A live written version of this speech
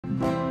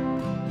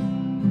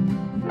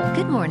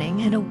Good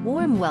morning and a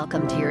warm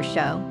welcome to your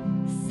show,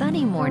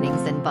 Sunny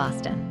Mornings in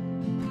Boston.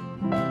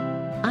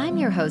 I'm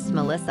your host,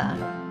 Melissa,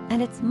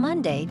 and it's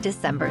Monday,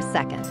 December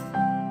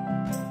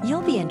 2nd.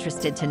 You'll be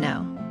interested to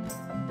know.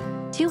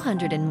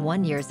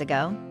 201 years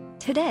ago,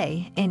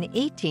 today in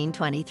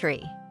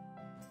 1823,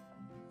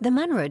 the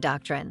Monroe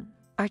Doctrine,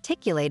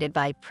 articulated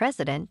by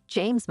President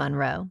James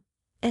Monroe,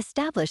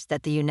 established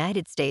that the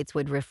United States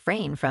would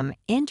refrain from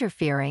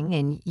interfering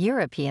in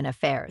European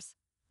affairs,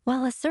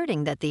 while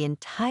asserting that the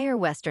entire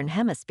Western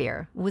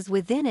Hemisphere was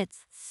within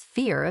its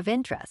sphere of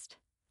interest,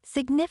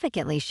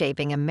 significantly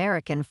shaping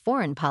American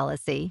foreign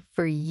policy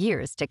for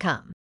years to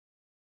come.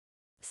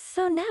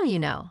 So now you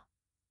know.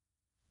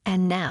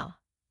 And now,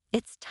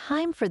 it's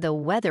time for the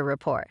weather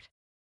report.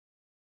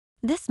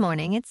 This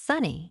morning it's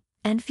sunny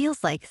and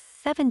feels like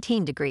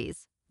 17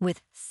 degrees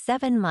with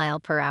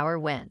 7-mile-per-hour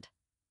wind.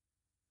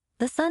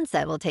 The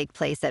sunset will take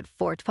place at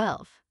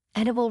 4:12,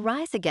 and it will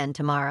rise again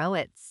tomorrow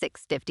at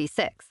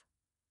 6:56.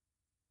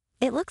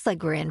 It looks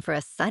like we're in for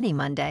a sunny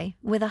Monday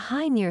with a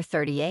high near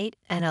 38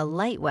 and a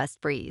light west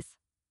breeze.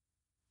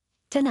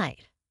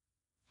 Tonight,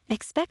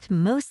 expect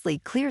mostly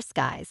clear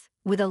skies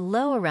with a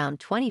low around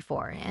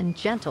 24 and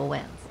gentle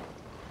winds.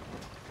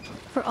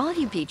 For all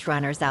you beach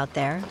runners out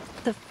there,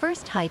 the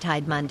first high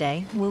tide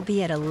Monday will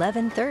be at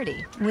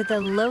 11:30 with a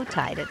low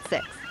tide at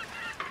 6.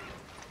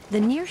 The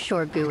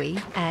nearshore buoy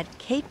at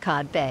Cape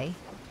Cod Bay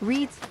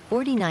reads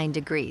 49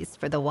 degrees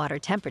for the water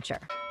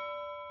temperature.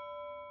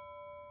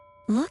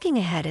 Looking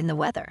ahead in the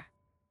weather,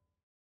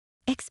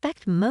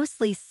 expect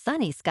mostly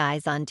sunny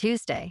skies on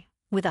Tuesday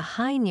with a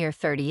high near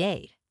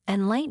 38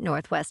 and light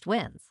northwest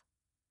winds.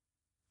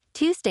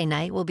 Tuesday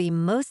night will be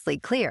mostly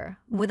clear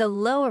with a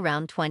low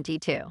around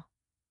 22.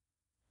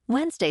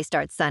 Wednesday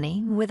starts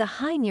sunny with a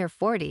high near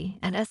 40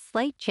 and a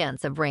slight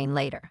chance of rain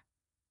later.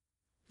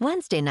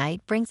 Wednesday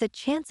night brings a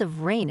chance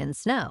of rain and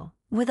snow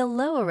with a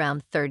low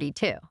around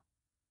 32.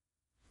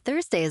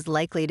 Thursday is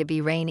likely to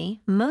be rainy,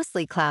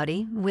 mostly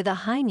cloudy, with a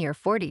high near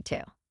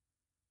 42.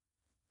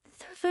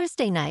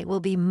 Thursday night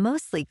will be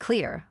mostly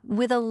clear,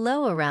 with a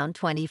low around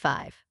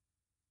 25.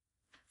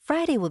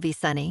 Friday will be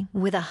sunny,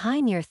 with a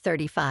high near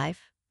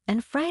 35,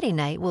 and Friday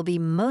night will be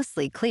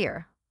mostly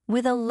clear,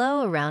 with a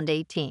low around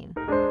 18.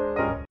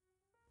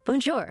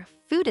 Bonjour,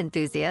 food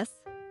enthusiasts.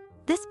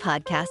 This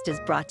podcast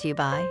is brought to you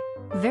by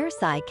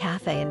Versailles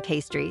Cafe and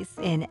Pastries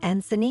in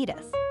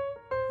Encinitas.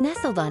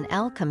 Nestled on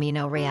El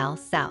Camino Real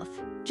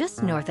South,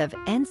 just north of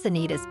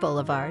Encinitas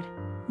Boulevard,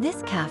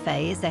 this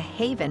cafe is a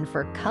haven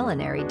for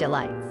culinary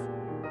delights.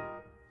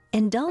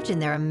 Indulge in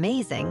their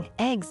amazing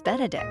Eggs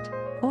Benedict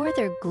or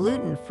their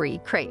gluten-free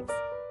crepes.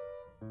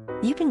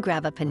 You can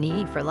grab a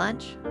panini for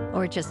lunch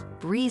or just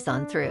breeze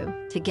on through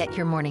to get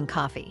your morning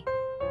coffee.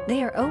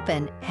 They are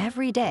open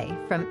every day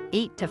from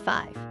 8 to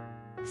 5.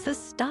 So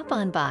stop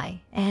on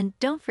by and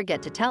don't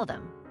forget to tell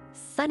them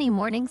Sunny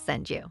Morning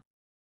sent you.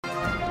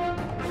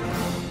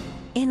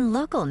 In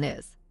local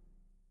news,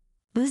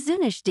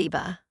 Buzunesh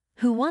Deba,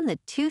 who won the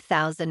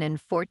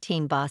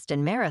 2014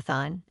 Boston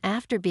Marathon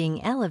after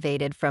being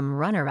elevated from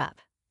runner-up,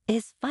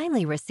 is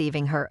finally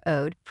receiving her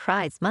owed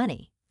prize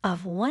money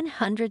of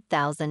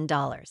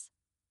 $100,000.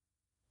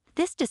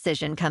 This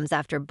decision comes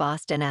after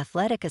Boston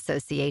Athletic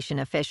Association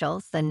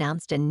officials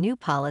announced a new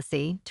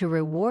policy to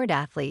reward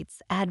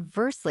athletes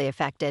adversely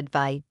affected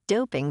by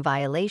doping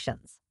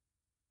violations.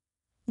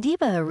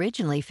 Deba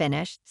originally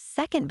finished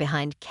second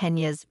behind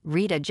Kenya's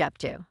Rita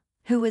Jeptu,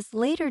 who was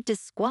later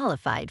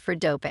disqualified for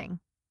doping.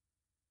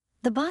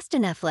 The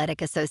Boston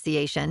Athletic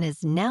Association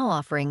is now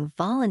offering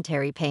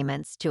voluntary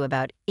payments to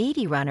about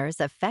 80 runners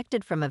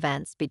affected from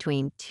events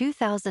between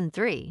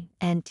 2003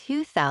 and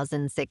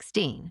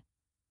 2016.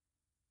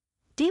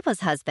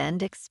 Deba's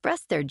husband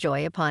expressed their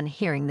joy upon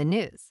hearing the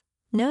news,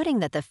 noting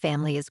that the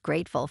family is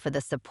grateful for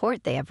the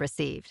support they have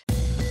received.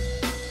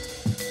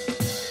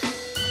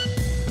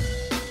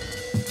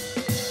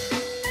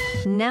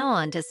 Now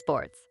on to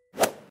sports.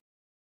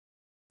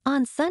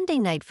 On Sunday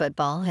Night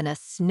Football in a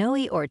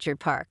snowy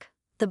Orchard Park,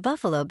 the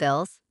Buffalo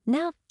Bills,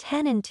 now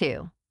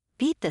 10-2,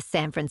 beat the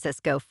San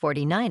Francisco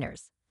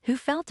 49ers, who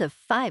fell to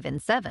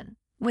 5-7,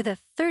 with a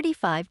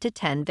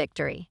 35-10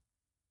 victory.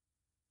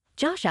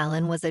 Josh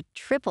Allen was a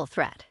triple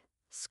threat,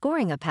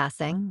 scoring a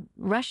passing,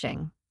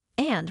 rushing,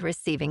 and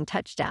receiving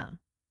touchdown.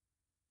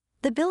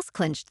 The Bills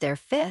clinched their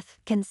 5th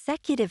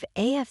consecutive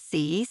AFC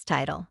East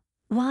title,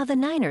 while the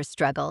Niners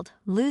struggled,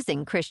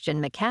 losing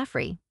Christian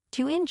McCaffrey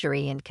to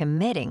injury and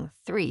committing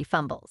 3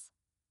 fumbles.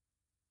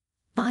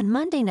 On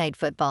Monday Night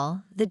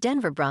Football, the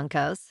Denver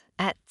Broncos,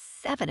 at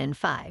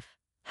 7-5,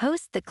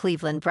 host the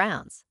Cleveland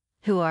Browns,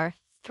 who are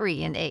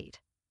 3-8.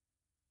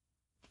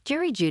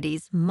 Jerry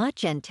Jeudy's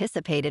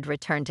much-anticipated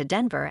return to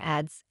Denver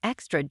adds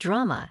extra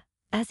drama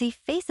as he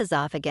faces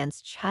off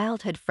against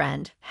childhood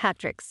friend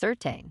Patrick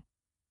Surtain.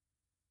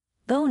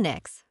 Bo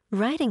Nix,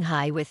 riding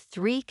high with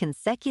 3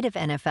 consecutive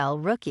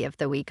NFL Rookie of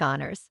the Week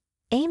honors,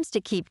 aims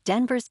to keep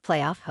Denver's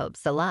playoff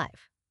hopes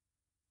alive.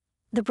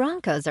 The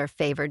Broncos are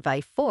favored by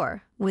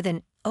 4 with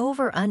an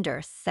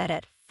over-under set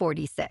at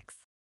 46.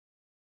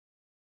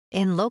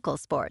 In local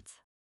sports,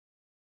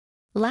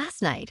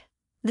 Last night,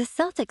 the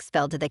Celtics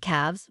fell to the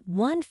Cavs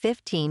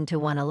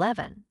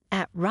 115-111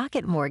 at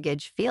Rocket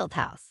Mortgage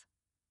Fieldhouse.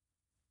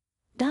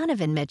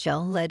 Donovan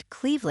Mitchell led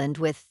Cleveland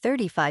with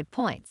 35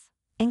 points,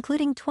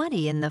 including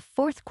 20 in the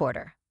fourth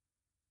quarter.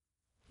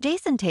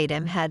 Jayson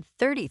Tatum had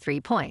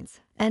 33 points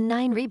and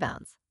 9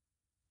 rebounds.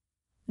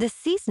 The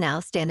Seas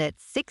now stand at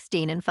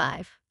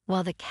 16-5,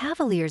 while the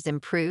Cavaliers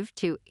improved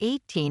to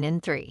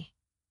 18-3.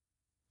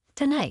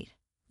 Tonight,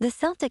 the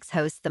Celtics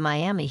host the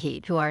Miami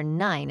Heat, who are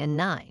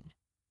 9-9.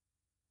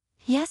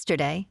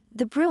 Yesterday,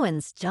 the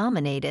Bruins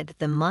dominated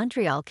the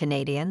Montreal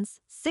Canadiens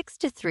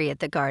 6-3 at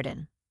the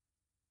Garden.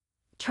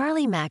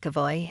 Charlie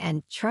McAvoy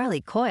and Charlie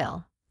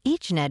Coyle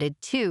each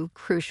netted 2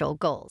 crucial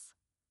goals.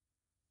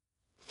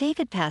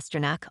 David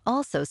Pastrnak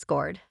also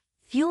scored,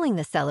 fueling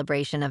the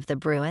celebration of the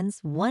Bruins'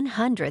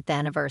 100th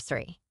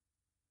anniversary.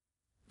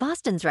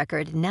 Boston's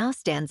record now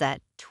stands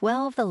at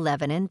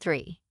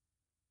 12-11-3.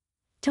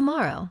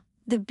 Tomorrow,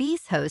 the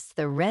Bees host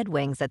the Red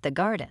Wings at the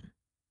Garden.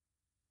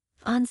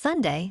 On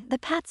Sunday, the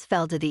Pats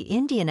fell to the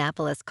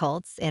Indianapolis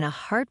Colts in a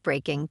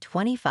heartbreaking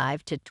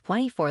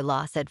 25-24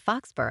 loss at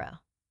Foxborough.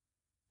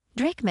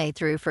 Drake May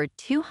threw for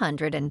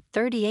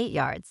 238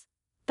 yards,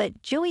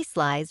 but Joey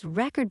Sly's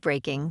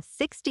record-breaking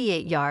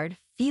 68-yard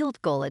field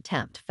goal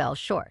attempt fell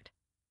short.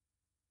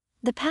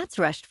 The Pats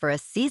rushed for a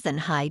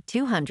season-high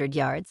 200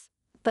 yards,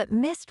 but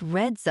missed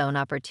red zone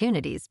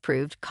opportunities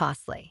proved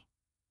costly.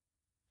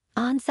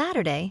 On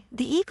Saturday,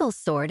 the Eagles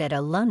soared at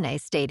Alumni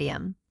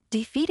Stadium,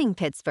 defeating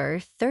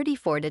Pittsburgh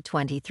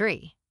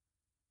 34-23.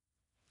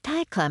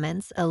 Ty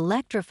Clements'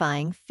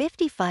 electrifying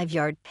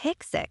 55-yard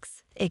pick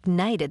six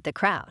ignited the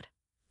crowd,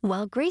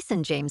 while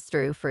Grayson James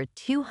threw for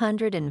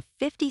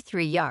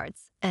 253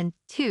 yards and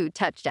 2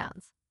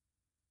 touchdowns.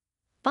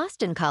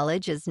 Boston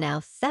College is now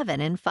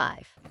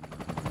 7-5.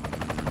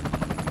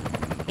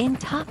 In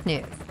top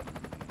news,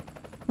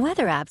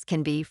 weather apps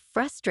can be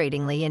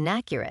frustratingly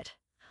inaccurate,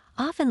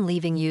 often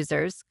leaving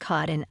users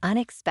caught in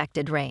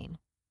unexpected rain.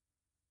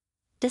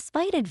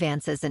 Despite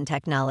advances in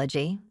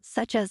technology,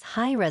 such as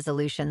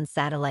high-resolution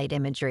satellite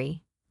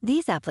imagery,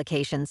 these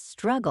applications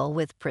struggle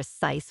with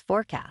precise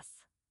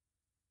forecasts.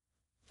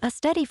 A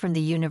study from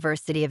the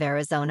University of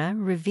Arizona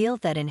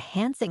revealed that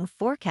enhancing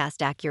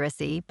forecast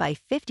accuracy by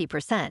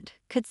 50%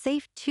 could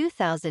save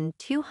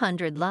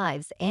 2,200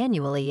 lives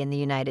annually in the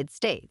United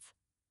States.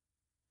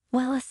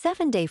 While a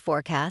 7-day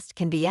forecast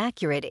can be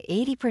accurate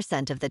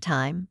 80% of the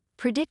time,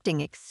 predicting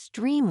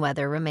extreme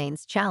weather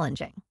remains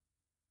challenging.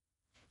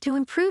 To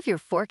improve your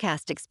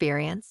forecast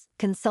experience,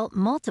 consult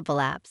multiple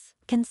apps,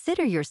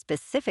 consider your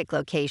specific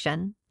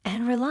location,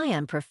 and rely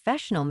on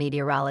professional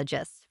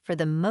meteorologists for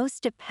the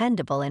most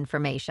dependable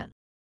information.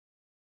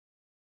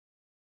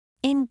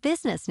 In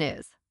business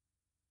news,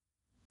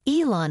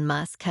 Elon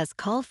Musk has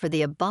called for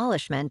the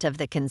abolishment of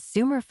the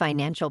Consumer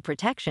Financial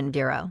Protection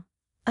Bureau,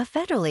 a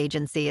federal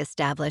agency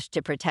established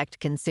to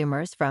protect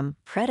consumers from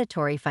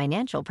predatory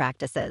financial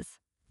practices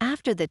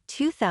after the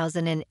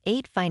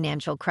 2008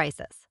 financial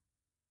crisis.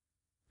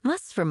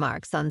 Musk's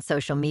remarks on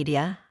social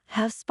media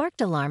have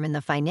sparked alarm in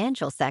the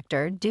financial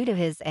sector due to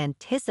his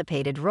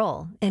anticipated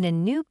role in a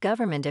new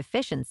government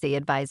efficiency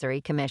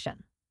advisory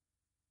commission.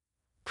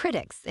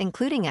 Critics,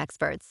 including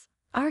experts,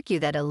 argue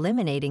that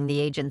eliminating the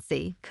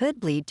agency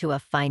could lead to a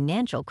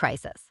financial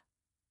crisis.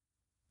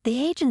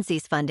 The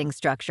agency's funding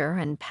structure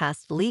and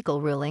past legal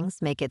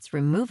rulings make its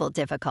removal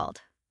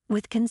difficult,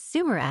 with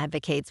consumer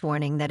advocates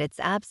warning that its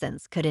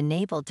absence could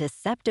enable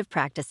deceptive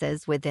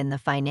practices within the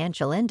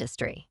financial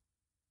industry.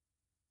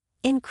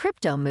 In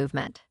crypto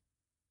movement,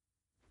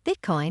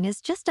 Bitcoin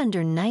is just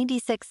under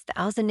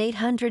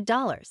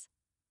 $96,800.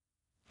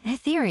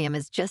 Ethereum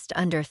is just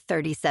under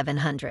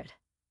 $3,700.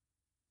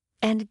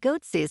 And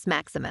Goatsis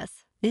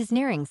Maximus is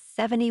nearing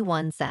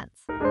 71 cents.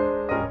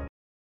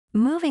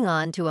 Moving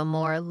on to a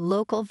more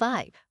local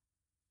vibe.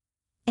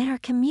 In our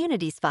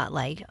community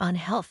spotlight on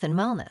health and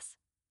wellness,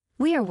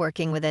 we are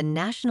working with a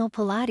national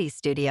Pilates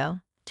studio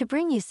to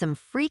bring you some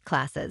free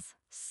classes,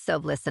 so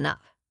listen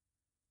up.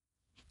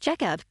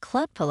 Check out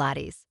Club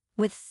Pilates,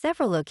 with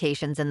several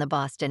locations in the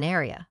Boston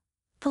area.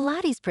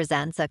 Pilates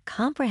presents a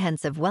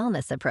comprehensive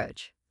wellness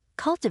approach,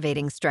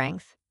 cultivating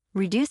strength,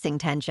 reducing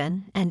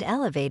tension, and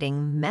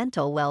elevating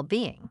mental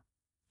well-being.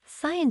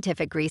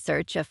 Scientific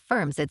research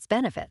affirms its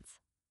benefits.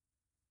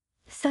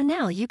 So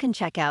now you can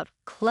check out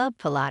Club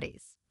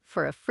Pilates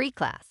for a free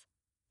class.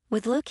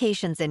 With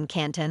locations in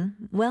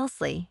Canton,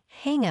 Wellesley,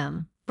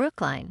 Hingham,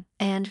 Brookline,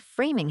 and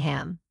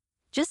Framingham,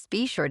 just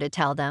be sure to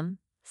tell them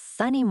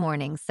Sunny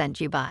Morning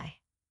sent you by.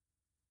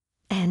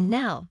 And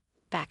now,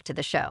 back to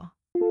the show.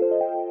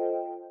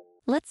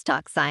 Let's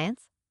talk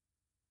science.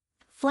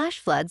 Flash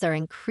floods are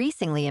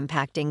increasingly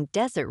impacting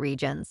desert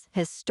regions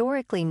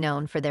historically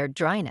known for their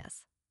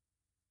dryness.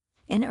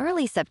 In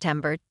early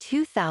September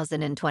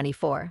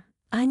 2024,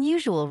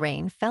 unusual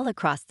rain fell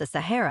across the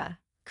Sahara,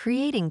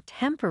 creating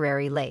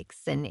temporary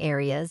lakes in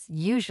areas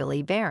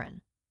usually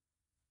barren.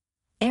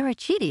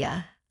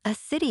 Arachidia, a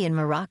city in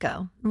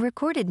Morocco,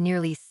 recorded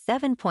nearly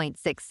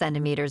 7.6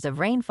 centimeters of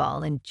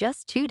rainfall in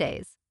just 2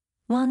 days,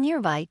 while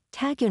nearby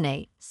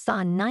Tagunay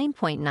saw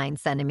 9.9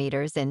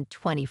 centimeters in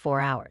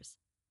 24 hours.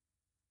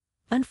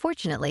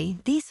 Unfortunately,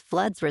 these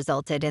floods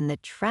resulted in the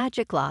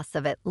tragic loss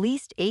of at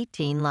least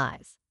 18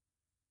 lives.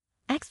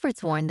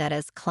 Experts warn that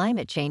as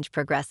climate change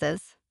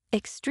progresses,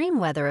 extreme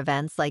weather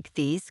events like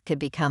these could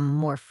become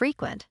more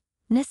frequent,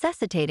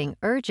 necessitating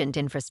urgent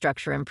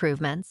infrastructure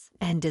improvements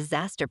and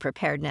disaster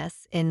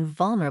preparedness in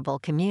vulnerable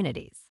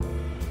communities.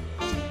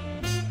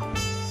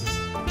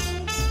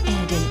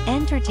 And in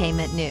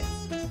entertainment news,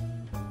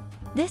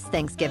 this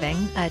Thanksgiving,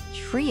 a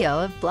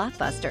trio of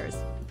blockbusters,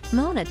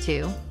 Moana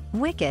 2,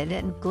 Wicked,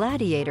 and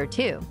Gladiator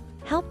 2,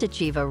 helped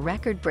achieve a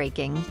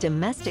record-breaking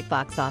domestic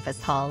box office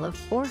haul of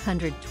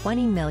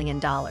 $420 million,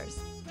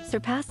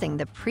 surpassing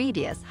the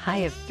previous high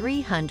of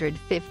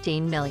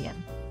 $315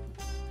 million.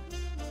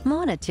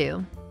 Moana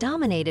 2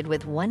 dominated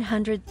with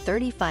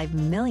 $135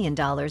 million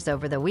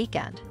over the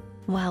weekend,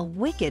 while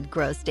Wicked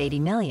grossed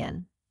 $80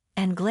 million,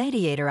 and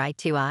Gladiator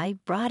I2I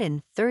brought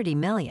in $30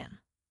 million.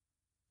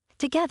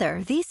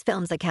 Together, these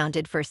films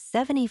accounted for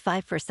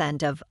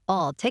 75% of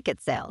all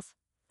ticket sales,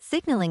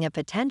 signaling a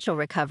potential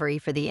recovery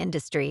for the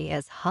industry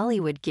as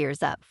Hollywood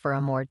gears up for a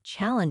more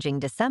challenging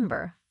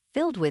December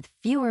filled with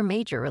fewer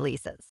major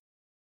releases.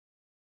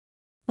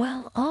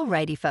 Well,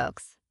 alrighty,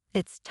 folks,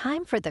 it's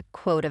time for the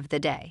quote of the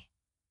day.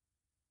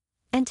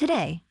 And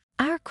today,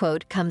 our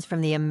quote comes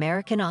from the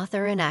American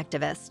author and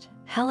activist,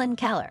 Helen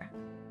Keller.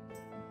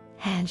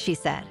 And she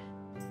said,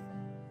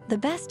 "The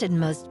best and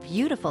most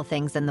beautiful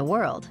things in the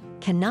world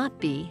cannot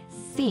be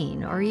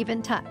seen or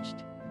even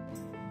touched.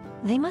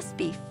 They must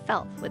be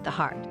felt with the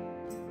heart."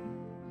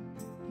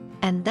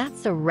 And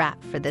that's a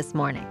wrap for this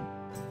morning.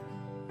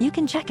 You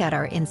can check out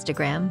our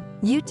Instagram,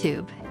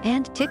 YouTube,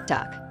 and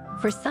TikTok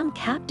for some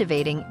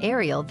captivating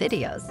aerial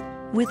videos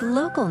with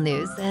local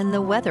news and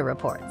the weather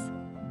reports.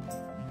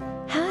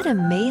 Have an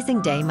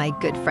amazing day, my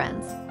good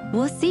friends.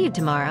 We'll see you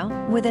tomorrow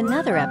with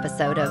another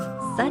episode of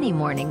Sunny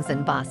Mornings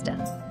in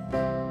Boston.